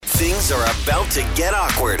Things are about to get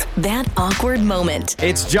awkward. That awkward moment.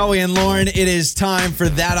 It's Joey and Lauren. It is time for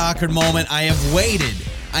that awkward moment. I have waited.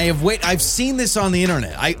 I've seen this on the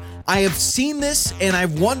internet. I have seen this and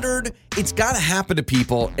I've wondered, it's got to happen to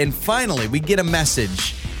people. And finally, we get a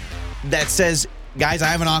message that says, guys, I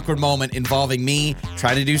have an awkward moment involving me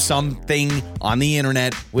trying to do something on the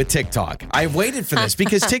internet with TikTok. I've waited for this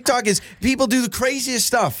because TikTok is, people do the craziest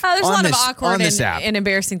stuff. There's a lot of awkward app. and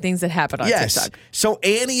embarrassing things that happen on TikTok. So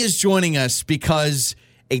Annie is joining us because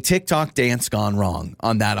a TikTok dance gone wrong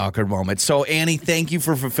on that awkward moment. So Annie, thank you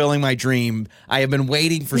for fulfilling my dream. I have been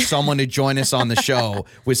waiting for someone to join us on the show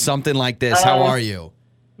with something like this. How are you?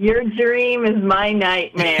 Your dream is my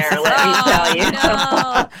nightmare, let me tell you.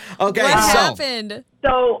 No. Okay, What happened?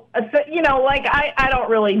 So, like I don't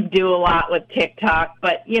really do a lot with TikTok,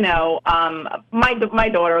 but my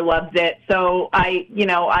daughter loves it. So I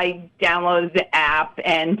downloaded the app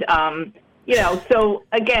and so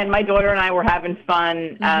again, my daughter and I were having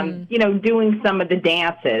fun, doing some of the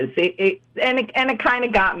dances. It kind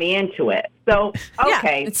of got me into it. So,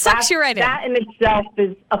 okay. Yeah, it sucks you right in. That in itself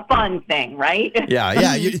is a fun thing, right?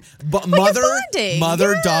 Yeah.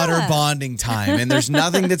 Mother-daughter bonding time. And there's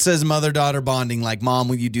nothing that says mother-daughter bonding like, Mom,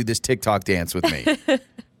 will you do this TikTok dance with me?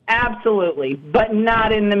 Absolutely, but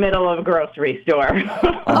not in the middle of a grocery store.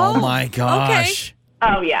 Oh, my gosh.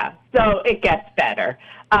 Okay. Oh, yeah. So it gets better.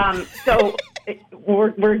 So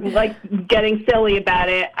we're like getting silly about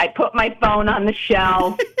it. I put my phone on the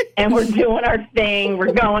shelf and we're doing our thing.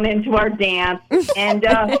 We're going into our dance. And,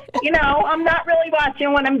 I'm not really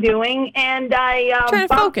watching what I'm doing. And I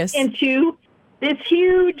bump into this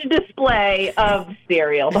huge display of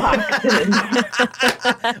cereal boxes.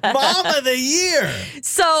 Mom of the year.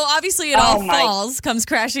 So obviously it all falls, comes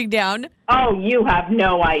crashing down. Oh, you have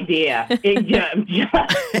no idea. It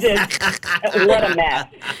what a mess.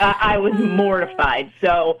 I was mortified.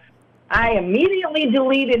 So I immediately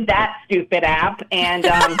deleted that stupid app, and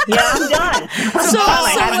I'm done.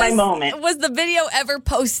 I had my moment. Was the video ever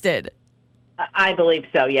posted? I believe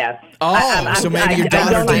so, yes. Oh, so maybe your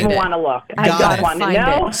daughter I don't even want to look. I don't want to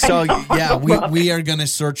know. So, yeah, we are going to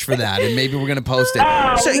search for that, and maybe we're going to post it.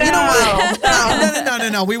 Oh, so, no. you know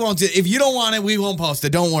what? No. We won't do it. If you don't want it, we won't post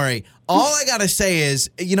it. Don't worry. All I got to say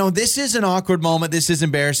is, this is an awkward moment. This is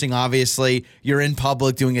embarrassing, obviously. You're in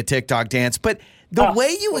public doing a TikTok dance, but the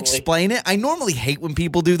way you explain it, I normally hate when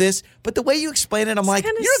people do this, but the way you explain it, I'm like,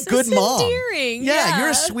 you're a good mom. Endearing. Yeah, you're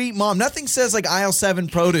a sweet mom. Nothing says like aisle 7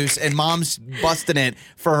 produce and mom's busting it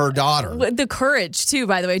for her daughter. The courage, too,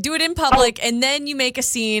 by the way. Do it in public, and then you make a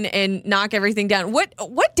scene and knock everything down. What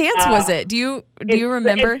dance was it? Do you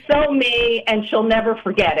remember? It's so me, and she'll never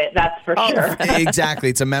forget it, that's for sure. Exactly.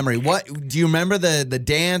 It's a memory. What do you remember the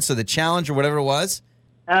dance or the challenge or whatever it was?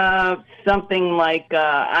 Something like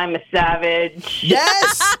I'm a savage.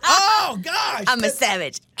 Yes! Oh, gosh! I'm a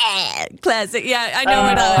savage. Classic. Yeah, I know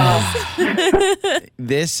what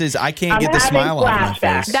This is, I can't get the smile off my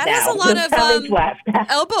face. That has a lot of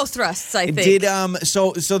elbow thrusts, I think. Did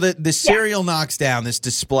so the cereal knocks down this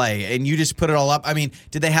display and you just put it all up. I mean,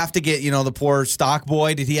 did they have to get, the poor stock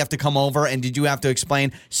boy, did he have to come over and did you have to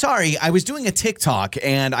explain, sorry, I was doing a TikTok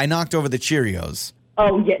and I knocked over the Cheerios?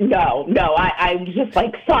 Oh yeah, no. I was just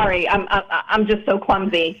like, sorry, I'm just so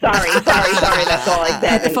clumsy. Sorry. That's all I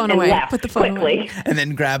said. Put the phone away. Left Put the phone quickly. away. And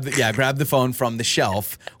then grab the phone from the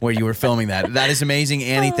shelf where you were filming that. That is amazing,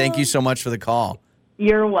 Annie. Thank you so much for the call.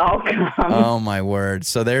 You're welcome. Oh my word!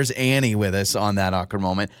 So there's Annie with us on that awkward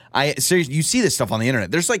moment. Seriously, you see this stuff on the internet.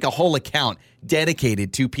 There's like a whole account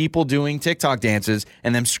dedicated to people doing TikTok dances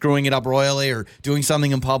and them screwing it up royally or doing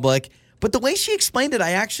something in public. But the way she explained it,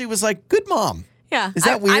 I actually was like, good mom. Yeah. Is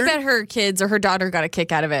that weird? I bet her kids or her daughter got a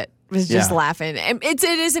kick out of it. Was just laughing. And it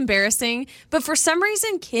is embarrassing. But for some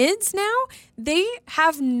reason, kids now, they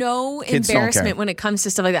have no embarrassment when it comes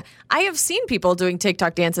to stuff like that. I have seen people doing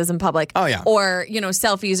TikTok dances in public. Oh, yeah. Or,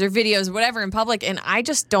 selfies or videos or whatever in public. And I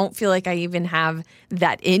just don't feel like I even have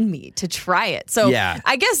that in me to try it. So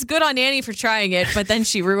I guess good on Annie for trying it, but then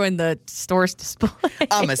she ruined the store's display.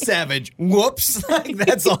 I'm a savage. Whoops. Like,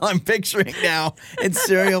 that's all I'm picturing now. And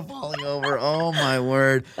cereal falling over. Oh, my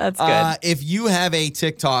word. That's good. If you have a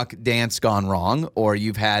TikTok dance gone wrong or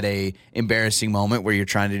you've had a embarrassing moment where you're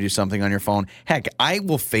trying to do something on your phone, heck, I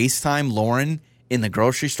will FaceTime Lauren in the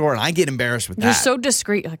grocery store and I get embarrassed with that. You're so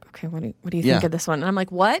discreet. You're like, okay, what do you think of this one? And I'm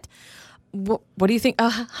like, what? what do you think?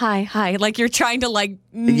 Hi. Like you're trying to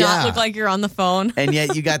not look like you're on the phone. And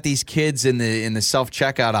yet you got these kids in the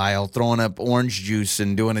self-checkout aisle throwing up orange juice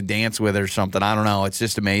and doing a dance with it or something. I don't know. It's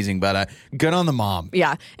just amazing. But good on the mom.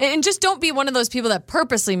 Yeah. And just don't be one of those people that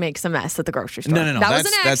purposely makes a mess at the grocery store. No. That was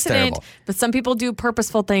an that's accident. terrible. But some people do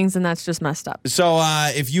purposeful things, and that's just messed up. So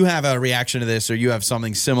if you have a reaction to this or you have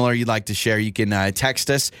something similar you'd like to share, you can text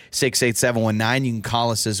us, 68719. You can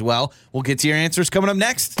call us as well. We'll get to your answers coming up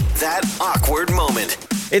next. That awkward moment.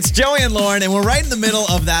 It's Joey and Lauren, and we're right in the middle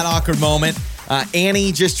of that awkward moment.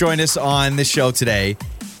 Annie just joined us on the show today,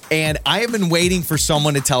 and I have been waiting for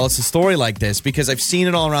someone to tell us a story like this because I've seen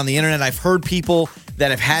it all around the internet. I've heard people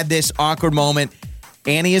that have had this awkward moment.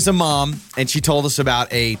 Annie is a mom, and she told us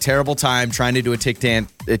about a terrible time trying to do a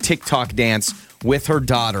TikTok dance with her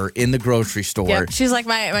daughter in the grocery store. Yep. She's like,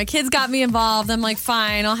 my kids got me involved. I'm like,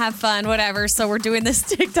 fine, I'll have fun, whatever. So we're doing this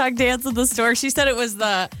TikTok dance at the store. She said it was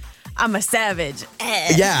I'm a savage.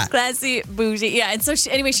 Yeah. Classy, bougie. Yeah. And so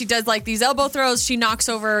she does like these elbow throws. She knocks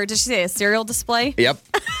over, did she say a cereal display? Yep.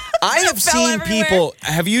 I have seen people.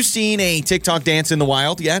 Have you seen a TikTok dance in the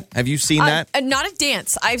wild yet? Have you seen that? Not a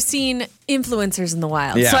dance. I've seen influencers in the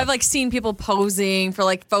wild. Yeah. So I've seen people posing for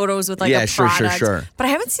photos with a sure, product. Sure. But I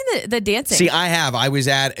haven't seen the dancing. See, I have.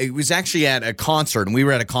 It was actually at a concert, and we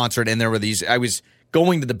were at a concert, and there were these. I was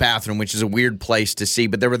going to the bathroom, which is a weird place to see,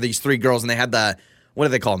 but there were these three girls, and they had what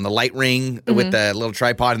do they call them? The light ring with the little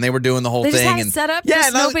tripod, and they were doing the whole they thing. Just had and it set up. Yeah,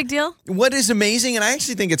 no big deal. What is amazing, and I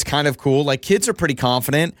actually think it's kind of cool. Kids are pretty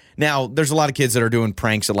confident now. There's a lot of kids that are doing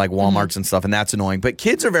pranks at Walmarts and stuff, and that's annoying. But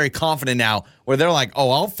kids are very confident now, where they're like,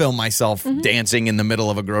 "Oh, I'll film myself dancing in the middle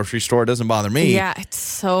of a grocery store. It doesn't bother me." Yeah, it's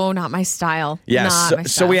so not my style. Yeah. Not my style.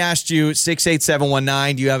 So we asked you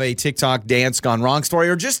 68719. Do you have a TikTok dance gone wrong story,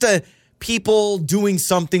 or just people doing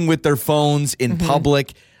something with their phones in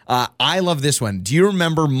public? I love this one. Do you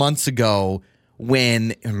remember months ago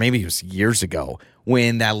when, or maybe it was years ago,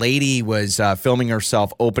 when that lady was filming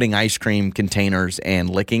herself opening ice cream containers and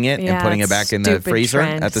licking it and putting it back in the freezer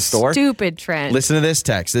at the store? Stupid trend. Listen to this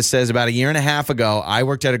text. This says, about a year and a half ago, I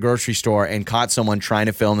worked at a grocery store and caught someone trying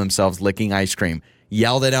to film themselves licking ice cream.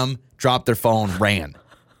 Yelled at them, dropped their phone, ran.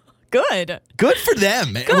 Good for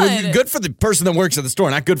them. Good for the person that works at the store,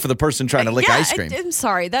 not good for the person trying to lick ice cream. I'm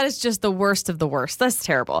sorry. That is just the worst of the worst. That's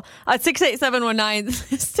terrible. 68719,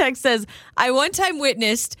 this text says, I one time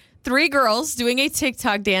witnessed 3 girls doing a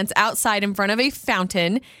TikTok dance outside in front of a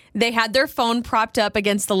fountain. They had their phone propped up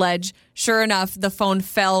against the ledge. Sure enough, the phone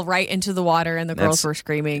fell right into the water, and the girls were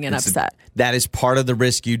screaming and upset. That is part of the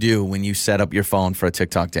risk you do when you set up your phone for a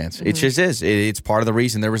TikTok dance. It just is. It's part of the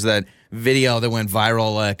reason. There was that video that went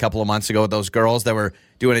viral a couple of months ago with those girls that were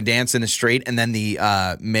doing a dance in the street, and then the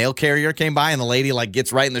mail carrier came by, and the lady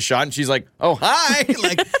gets right in the shot, and she's like, "Oh, hi!"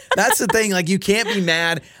 That's the thing. You can't be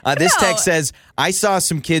mad. This text says, I saw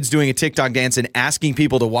some kids doing a TikTok dance and asking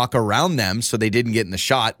people to walk around them so they didn't get in the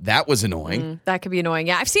shot. That was annoying. That could be annoying.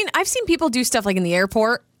 Yeah, I've seen people do stuff in the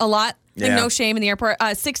airport a lot. Yeah. No shame in the airport.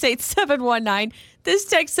 68719. This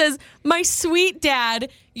text says, my sweet dad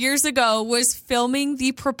years ago was filming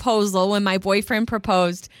the proposal when my boyfriend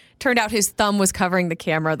proposed. Turned out his thumb was covering the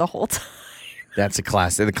camera the whole time. That's the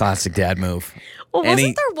classic dad move. Well,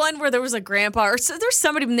 wasn't there one where there was a grandpa or there's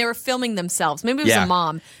somebody when they were filming themselves? Maybe it was a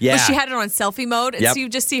mom. Yeah. But she had it on selfie mode, and so you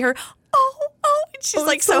just see her, and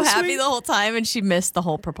she's so happy sweet. the whole time, and she missed the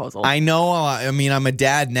whole proposal. I know, I'm a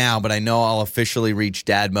dad now, but I know I'll officially reach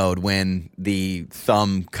dad mode when the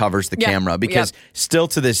thumb covers the camera, because still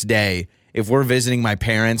to this day, if we're visiting my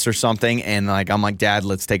parents or something and I'm like, Dad,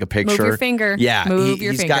 let's take a picture. Move your finger. Yeah. Move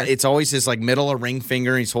your finger. It's always his middle of ring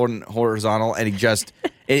finger. He's holding horizontal, and he just,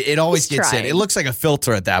 it always gets in. It looks like a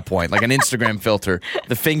filter at that point, like an Instagram filter,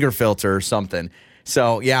 the finger filter or something.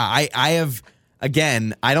 So yeah, I have,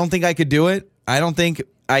 again, I don't think I could do it. I don't think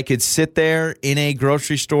I could sit there in a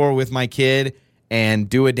grocery store with my kid and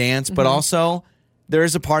do a dance, but also, there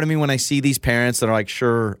is a part of me when I see these parents that are like,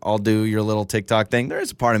 sure, I'll do your little TikTok thing. There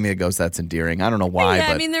is a part of me that goes, that's endearing. I don't know why.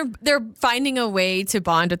 Yeah, but they're finding a way to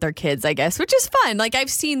bond with their kids, I guess, which is fun. I've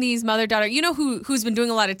seen these mother-daughter. You know who's been doing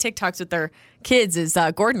a lot of TikToks with their kids is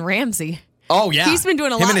Gordon Ramsay. Oh, yeah. He's been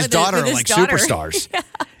doing a lot Him and his with daughter with are his daughter. superstars.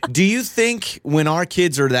 Do you think when our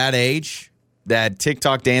kids are that age that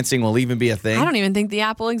TikTok dancing will even be a thing? I don't even think the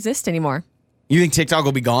app will exist anymore. You think TikTok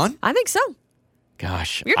will be gone? I think so.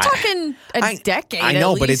 Gosh. You're talking a decade I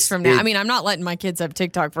know, at but least it's from now. I'm not letting my kids have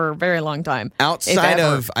TikTok for a very long time. Outside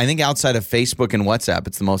of Facebook and WhatsApp,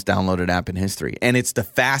 it's the most downloaded app in history. And it's the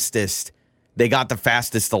fastest. They got the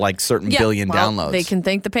fastest to certain billion downloads. They can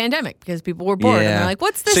thank the pandemic because people were bored. And they're like,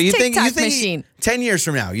 what's this TikTok machine? 10 years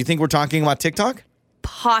from now, you think we're talking about TikTok?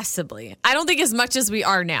 Possibly. I don't think as much as we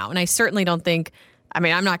are now. And I certainly don't think, I'm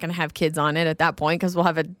not going to have kids on it at that point because we'll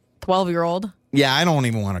have a 12-year-old. Yeah, I don't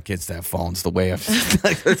even want our kids to have phones the way of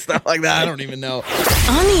stuff like that. I don't even know.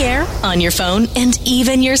 On the air, on your phone, and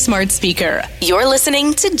even your smart speaker. You're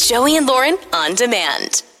listening to Joey and Lauren on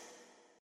demand.